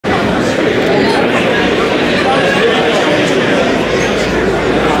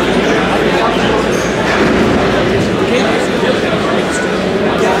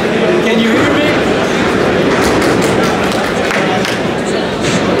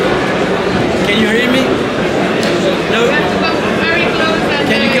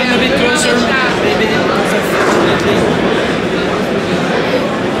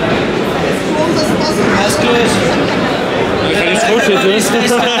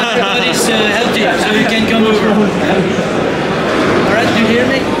everybody's healthy, so you can come over. Alright, do you hear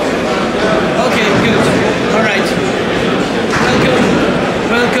me? Okay, good. Alright.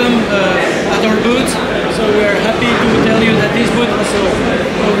 Welcome at our booth. So we're happy to tell you that this booth was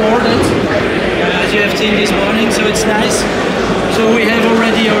awarded, as you have seen this morning, so it's nice. So we have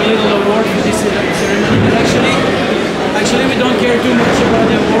already our little award for this ceremony, but actually we don't care too much about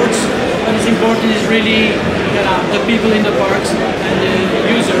the awards. What is important is really the people in the parks and the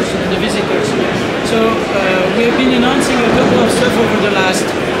users and the visitors. So we have been announcing a couple of stuff over the last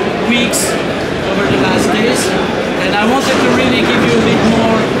weeks, over the last days, and I wanted to really give you a bit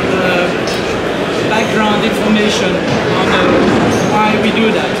more background information on why we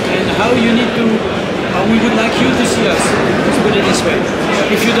do that and how you need to, we would like you to see us. Let's put it this way.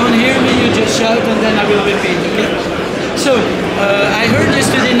 If you don't hear me, you just shout and then I will repeat, okay? So, I heard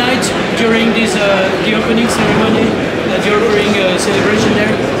yesterday night during this, the opening ceremony, the opening celebration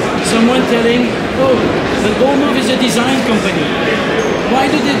there, someone telling, oh, the Ball Move is a design company.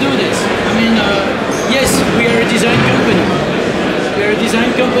 Why do they do this? I mean, yes, we are a design company. We are a design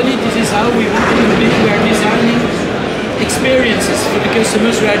company, this is how we want it to be. We are designing experiences for the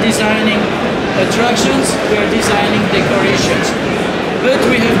customers, we are designing attractions, we are designing decorations. But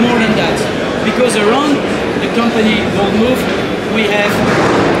we have more than that, because around the company Ball Move, we have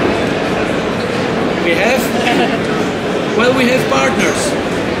partners.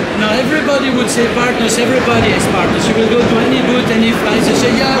 Now everybody would say partners, everybody has partners. You will go to any booth, any place, and say,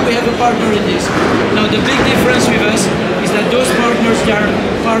 yeah, we have a partner in this. Now the big difference with us is that those partners, they are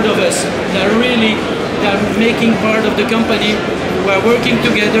part of us. They are making part of the company. We are working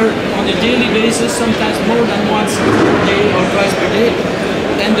together on a daily basis, sometimes more than once per day or twice per day.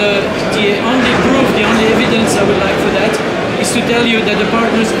 And the only proof, the only evidence I would like for that is to tell you that the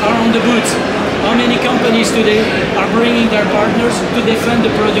partners are on the booth. How many companies today are bringing their partners to defend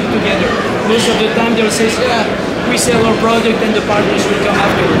the product together? Most of the time they'll say, yeah, we sell our product and the partners will come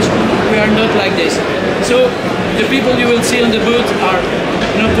afterwards. We are not like this. So the people you will see on the booth are,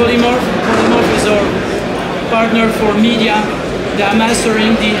 Polymorph. Polymorph is our partner for media. They are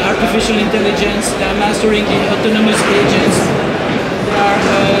mastering the artificial intelligence. They are mastering the autonomous agents. They are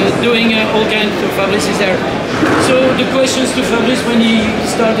doing all kinds of Fabrice is there. So the questions to Fabrice when we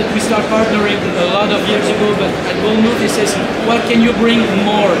start partnering a lot of years ago, but at Ball Move he says, what can you bring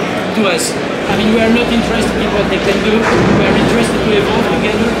more to us? I mean, we are not interested in what they can do, we are interested to evolve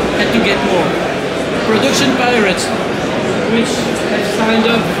together and to get more. Production Pirates, which have signed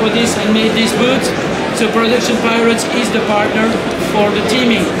up for this and made this booth. So Production Pirates is the partner for the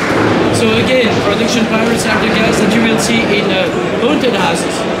teaming. So again, Production Pirates are the guys that you will see in haunted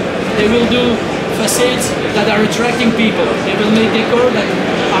houses. They will do facades that are attracting people. They will make decor that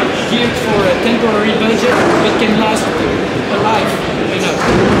are geared for a temporary budget but can last a life.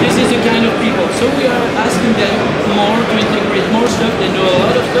 This is the kind of people. So we are asking them more to integrate more stuff. They know a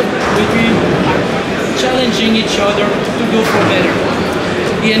lot of stuff, but we are challenging each other to go for better.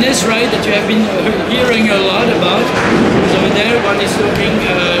 ENS Ride that you have been hearing a lot about is over there. One is talking.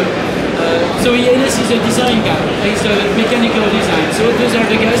 So ENS is a design guy. He's a mechanical design. So those are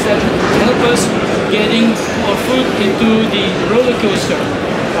the guys that help us getting our foot into the roller coaster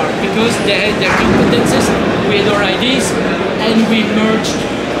part because they had their competences, we had our ideas, and we merged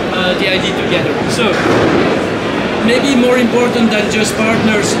the idea together. So maybe more important than just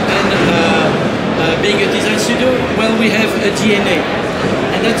partners and being a design studio, well, we have a DNA.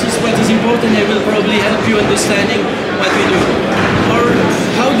 And that is what is important. It will probably help you understanding what we do. Or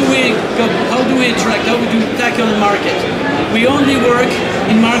how do we attract, how do we tackle the market? We only work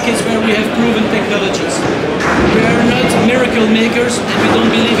in markets where we have proven technologies. We are not miracle makers and we don't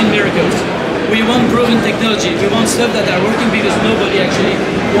believe in miracles. We want proven technology. We want stuff that are working because nobody actually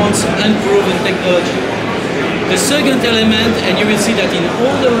wants unproven technology. The second element, and you will see that in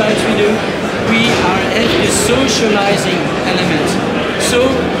all the rides we do, we are at the socializing element. So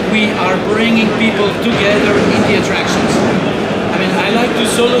we are bringing people together in the attractions. I mean, I like to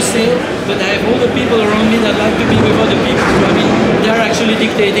solo sail, but I have all the people around me that like to be with other people. So I mean, they're actually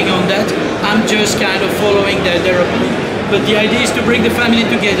dictating on that. I'm just kind of following their opinion. But the idea is to bring the family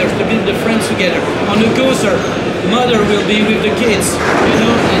together, to bring the friends together. On the coaster, mother will be with the kids,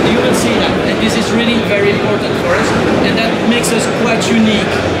 and you will see that. And this is really very important for us. And that makes us quite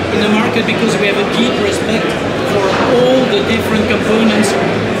unique in the market because we have a deep respect for all the different components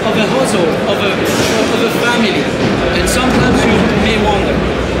of a household, of a family. And sometimes you may wonder.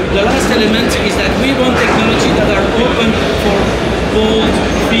 The last element is that we want technology that are open for bold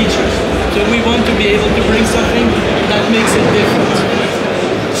features. So we want to be able to bring something that makes it different.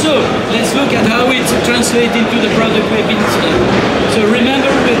 So let's look at how it translates into the product we've been seeing. So remember,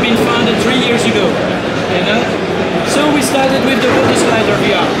 with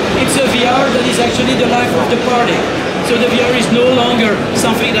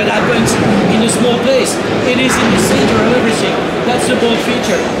a small place. It is in the center of everything. That's the bold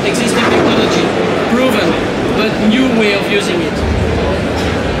feature. Existing technology, proven, but new way of using it.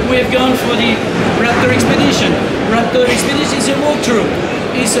 We have gone for the Raptor Expedition. Raptor Expedition is a walkthrough.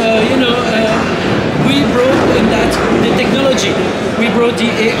 It's we brought in that the technology. We brought the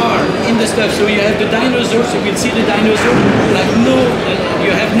AR in the stuff, so you have the dinosaurs. You will see the dinosaur like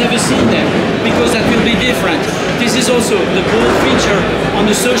you have never seen them, because that will be different. This is also the bold feature on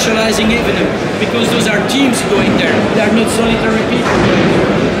the socializing avenue, because those are teams going there. They are not solitary people.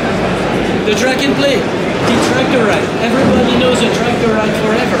 The track and play, the tractor ride. Everybody knows a tractor ride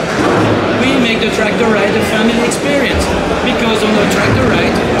forever. We make the tractor ride a family experience, because on the tractor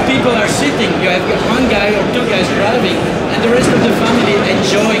ride, people are sitting. You have one guy or two guys driving, and the rest of the family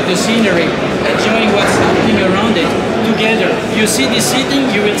enjoying the scenery, enjoying what's happening around it together. You see the seating,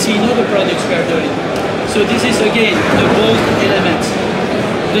 you will see another products we are doing. So this is again the bold element.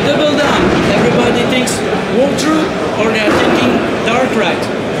 The double down. Everybody thinks walkthrough, or they are thinking Darkride.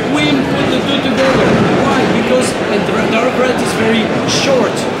 We put the two together. Why? Because a Darkride is very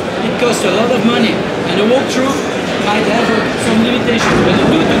short. It costs a lot of money, and a walkthrough might have some limitations. But the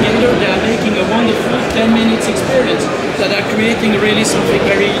two together, they are making a wonderful 10 minutes experience that are creating really something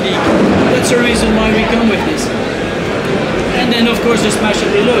very unique. That's the reason why we come with this. And then of course the smash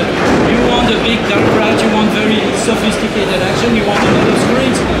and reload. You want a big Darkride, you want very sophisticated action, you want a lot of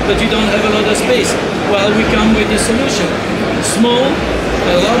screens, but you don't have a lot of space. Well, we come with this solution. Small,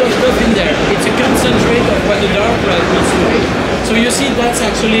 a lot of stuff in there. It's a concentrate of what the Darkride needs to be. So you see, that's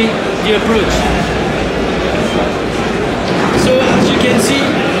actually the approach. So as you can see,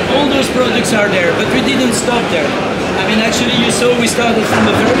 all those products are there, but we didn't stop there. I mean, actually you saw we started from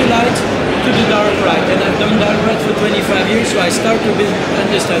the very light to the Darkride, and I've done Darkride for 25 years, so I start to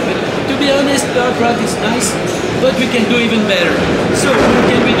understand. But to be honest, Darkride is nice, but we can do even better. So what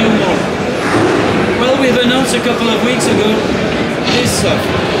can we do more? Well, we've announced a couple of weeks ago this stuff.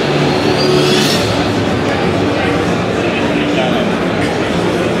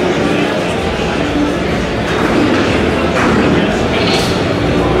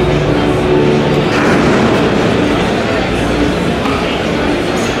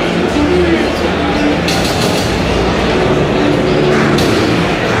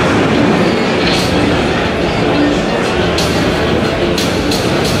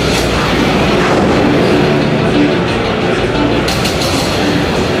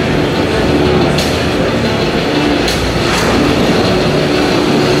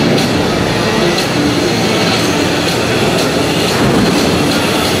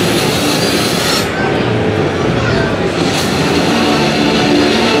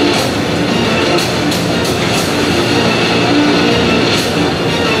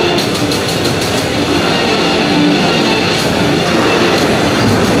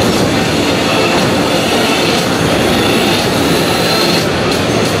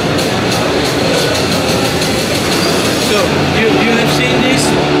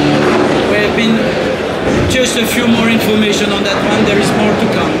 Just a few more information on that one, there is more to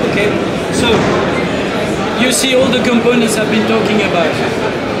come, okay? So, you see all the components I've been talking about.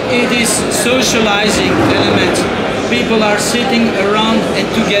 It is socializing element. People are sitting around and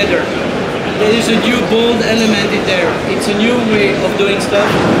together. There is a new bold element in there. It's a new way of doing stuff.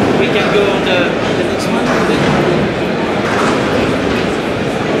 We can go on the next one.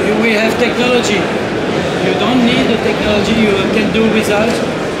 We have technology. You don't need the technology, you can do without,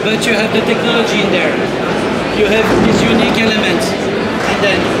 but you have the technology in there. You have these unique elements,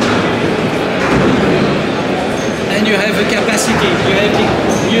 and you have a capacity.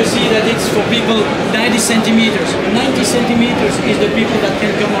 You see that it's for people 90 centimeters. 90 centimeters is the people that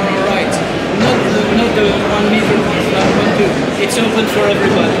can come on our rides, not the 1 meter, 1.2. It's open for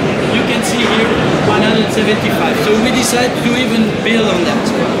everybody. You can see here 175. So we decided to even build on that.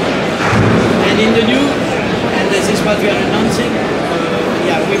 And in the new, and this is what we are announcing.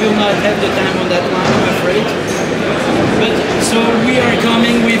 Yeah, we will not have the time on that one, I'm afraid. But so we are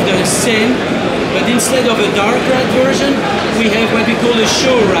coming with the same, but instead of a Darkride version, we have what we call a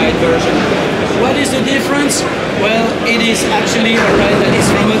show ride version. What is the difference? Well, it is actually a ride that is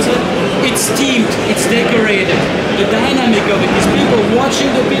from outside. It's themed, it's decorated. The dynamic of it is people watching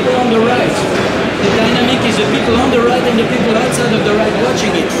the people on the ride. The dynamic is the people on the ride and the people outside of the ride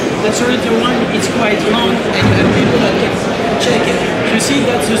watching it. That's already one, it's quite long, and you have people that can check it. You see,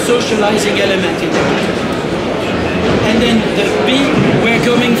 that's the socializing element in there. And then the B, we're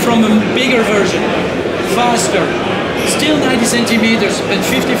coming from a bigger version, faster. Still 90 centimeters, but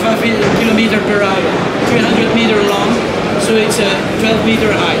 55 kilometers per hour, 300 meter long, so it's 12 meter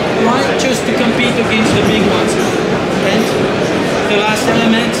high. Why? Just to compete against the big ones. And the last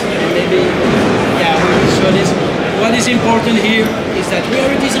element, and then maybe, yeah, we will show this. What is important here is that we are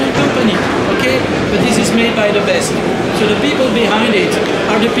a design company, okay? But this is made by the best. So the people behind it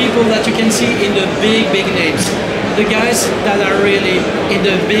are the people that you can see in the big names. The guys that are really in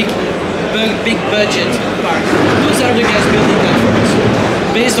the big budget part. Those are the guys building that for us.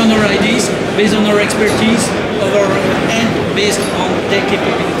 Based on our ideas, based on our expertise, and based on their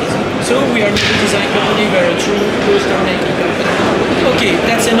capabilities. So we are not a design company, we are a true coaster making company. Okay,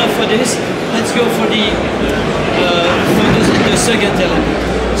 that's enough for this. Let's go for the second element.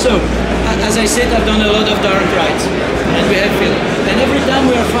 So, as I said, I've done a lot of dark rides, and we have film. And every time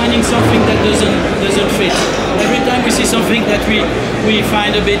we are finding something that doesn't fit. Every time we see something that we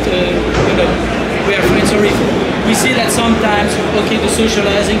find a bit, we are feeling sorry for. We see that sometimes, okay, the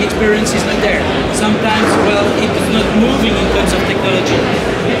socializing experience is not there. Sometimes, well, it is not moving in terms of technology.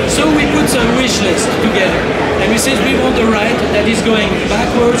 So we put a wish list together, and we said we want a ride that is going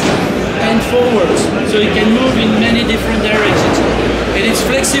backwards and forwards, so it can move in many different directions. And it's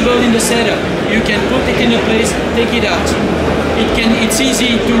flexible in the setup. You can put it in a place, take it out. It's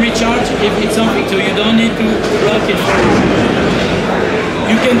easy to recharge if it's something, so you don't need to block it forward.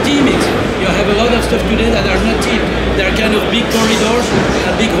 You can team it. You have a lot of stuff today that are not teamed. They are kind of big corridors,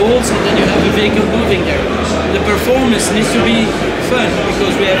 big holes, and then you have a vehicle moving there. The performance needs to be fun,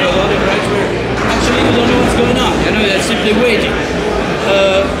 because we have a lot of rides where actually you don't know what's going on. You know, they're simply waiting.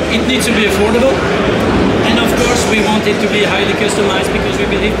 It needs to be affordable, and of course we want it to be highly customized, because we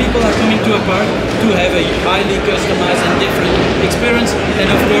believe people are coming to a park to have a highly customized and different experience, and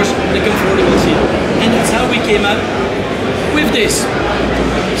of course the comfortable seat. And that's how we came up with this.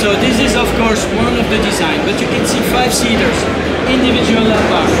 So this is of course one of the design, but you can see 5-seaters, individual lap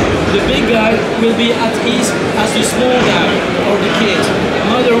bar. The big guy will be at ease as the small guy or the kid.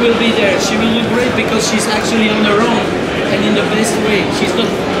 Mother will be there. She will look great because she's actually on her own and in the best way. She's not,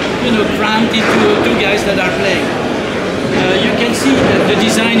 cramped into two guys that are playing. You can see that the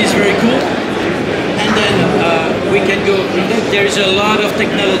design is very cool, and then we can go. There is a lot of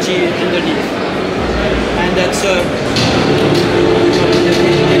technology underneath, and that's.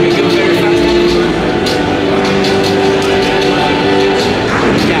 Let me go very fast.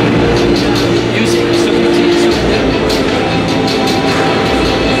 Yeah, using stability.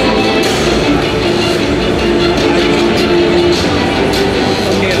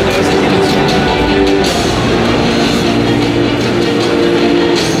 Okay, otherwise I cannot see.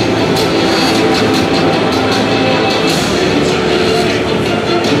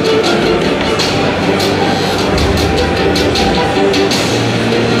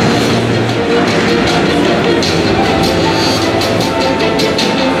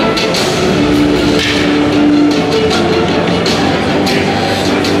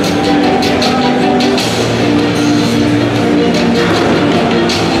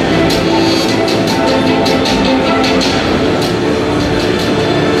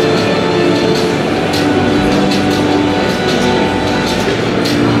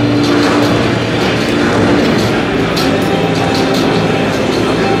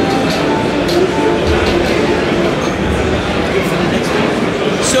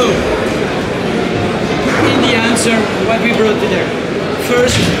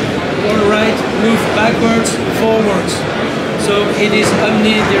 It is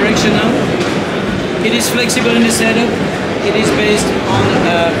omnidirectional. It is flexible in the setup. It is based on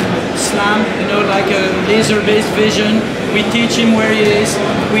SLAM, like a laser-based vision. We teach him where he is.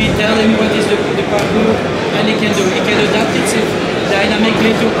 We tell him what is the parkour, and he can do. He can adapt itself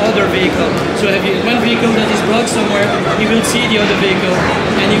dynamically to other vehicles. So if you have one vehicle that is blocked somewhere, he will see the other vehicle,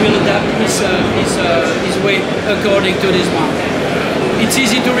 and he will adapt his way according to this one. It's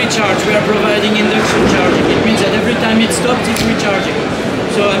easy to recharge. We are providing induction charging. It means that every time it stops, it's recharging.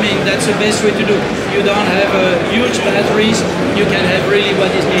 So, that's the best way to do. You don't have huge batteries. You can have really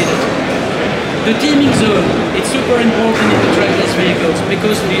what is needed. The teaming zone, it's super important in the trackless vehicles,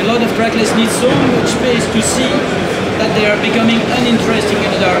 because a lot of trackless need so much space to see that they are becoming uninteresting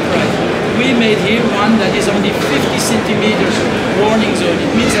in a dark ride. We made here one that is only 50 centimeters warning zone. It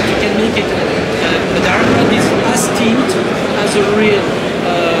means that you can make it a dark ride is as teamed as a real,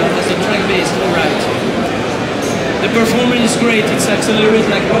 as a track-based ride. The performance is great. It's accelerated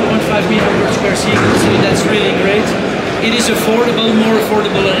like 1.5 meters per square second, so that's really great. It is affordable, more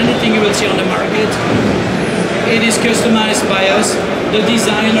affordable than anything you will see on the market. It is customized by us. The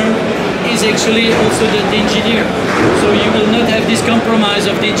designer is actually also the engineer. So you will not have this compromise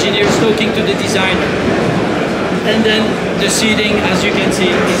of the engineers talking to the designer. And then the seating, as you can see,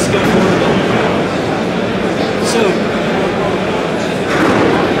 is comfortable. So,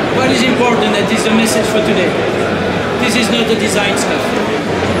 what is important, that is the message for today. This is not the design stuff.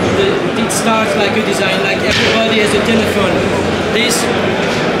 The it starts like a design, like everybody has a telephone. This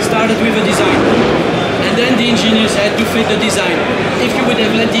started with a design, and then the engineers had to fit the design. If you would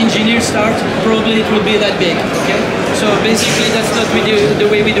have let the engineers start, probably it would be that big, okay? So basically that's not the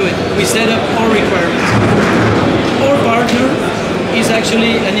way we do it. We set up our requirements. Our partner is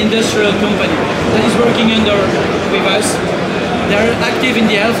actually an industrial company that is working with us. They are active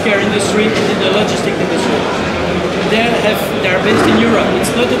in the healthcare industry and in the logistic industry. They are based in Europe.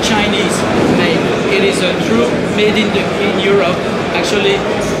 It's not a Chinese made. It is a true made in Europe. Actually,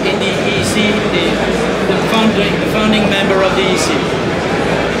 in the EC, the founding member of the EC.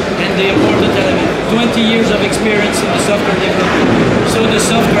 And the important element, 20 years of experience in the software development. So the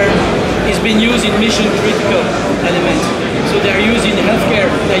software is being used in mission critical elements. So they are used in healthcare,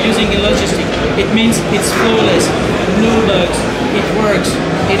 they are using in logistics. It means it's flawless, no bugs, it works,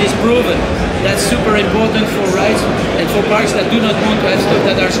 it is proven. That's super important for rides and for parks that do not want to have stuff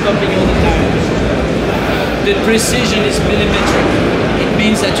that are stopping all the time. The precision is millimetric. It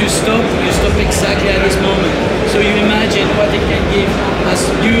means that you stop exactly at this moment. So you imagine what it can give as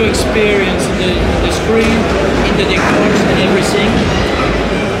new experience in the screen, in the decors and everything.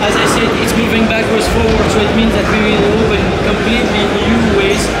 As I said, it's moving backwards forward, so it means that we will open completely new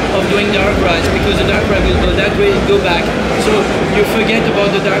ways of doing dark rides, because the dark ride will go that way, go back. So you forget about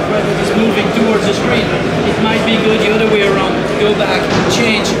the dark ride that is moving towards the screen. It might be go the other way around, go back,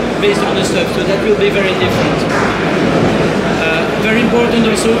 change based on the stuff, so that will be very different. Very important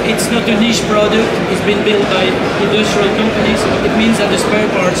also, it's not a niche product, it's been built by industrial companies. It means that the spare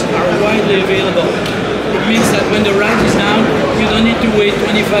parts are widely available. It means that when the ride is down, you don't need to wait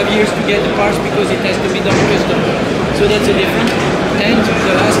 25 years to get the parts because it has to be done custom. So that's a difference. And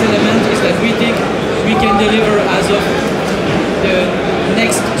the last element is that we think we can deliver as of the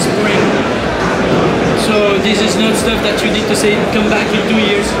next spring. So this is not stuff that you need to say, come back in 2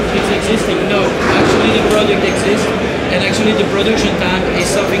 years, it's existing. No, actually the product exists, and actually the production time is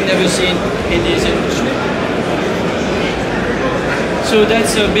something never seen in this industry. So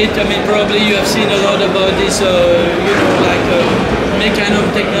that's a bit, I mean, probably you have seen a lot about this, you know, like mechanism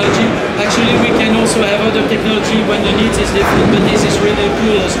technology. Actually, we can also have other technology when the needs is different, but this is really the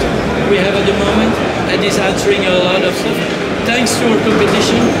coolest we have at the moment, and is answering a lot of stuff. Thanks to our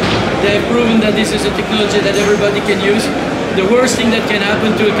competition, they have proven that this is a technology that everybody can use. The worst thing that can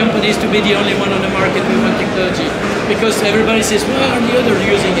happen to a company is to be the only one on the market with one technology. Because everybody says, well, are the others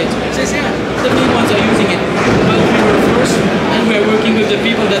using it? It says, yeah, the big ones are using it. But we were first, and we are working with the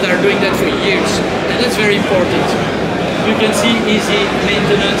people that are doing that for years. And that's very important. You can see easy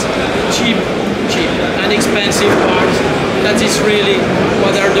maintenance, cheap, and expensive parts. That is really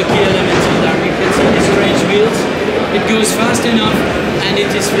what are the key elements in there. You can see the strange wheels. It goes fast enough, and it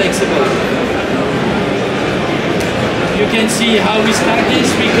is flexible. You can see how we start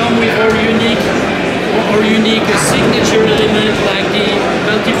this. We come with our unique signature element like the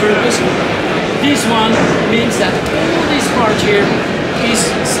multi-purpose. This one means that all this part here is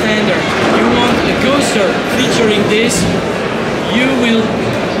standard. You want a coaster featuring this, you will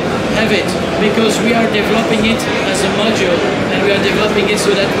have it, because we are developing it as a module, and we are developing it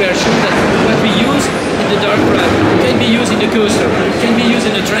so that we are sure that what we use in the Darkride can be used in the coaster, can be used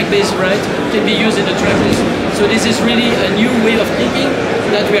in a track-based ride, can be used in a track-based. So this is really a new way of thinking,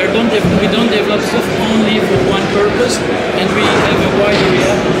 that we don't develop stuff only for one purpose, and we have a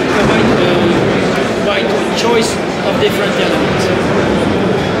wide choice of different elements.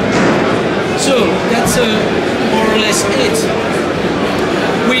 So that's more or less it.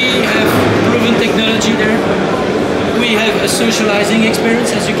 We have proven technology there. We have a socializing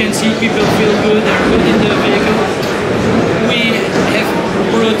experience. As you can see, people feel good, they're good in the vehicle. We have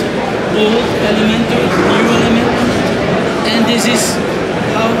brought old element to it, new element on it. And this is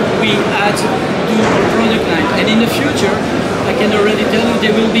how we add to our product line. And in the future, I can already tell you,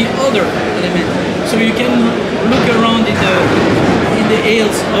 there will be other elements. So you can look around in the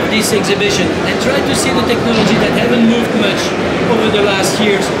aisles of this exhibition and try to see the technology that haven't moved much over the last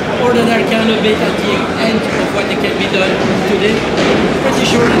years, or that are kind of bit at the end of what can be done today. I'm pretty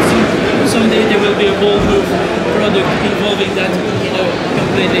sure that someday there will be a bold move product involving that in a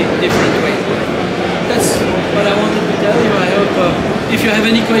completely different way. That's what I wanted to tell you. I hope if you have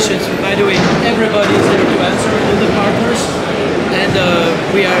any questions, by the way, everybody is there to answer, all the partners, and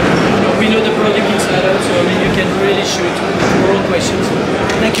we know the product inside out, so I mean you can really shoot for all questions.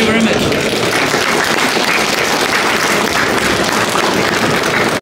 Thank you very much.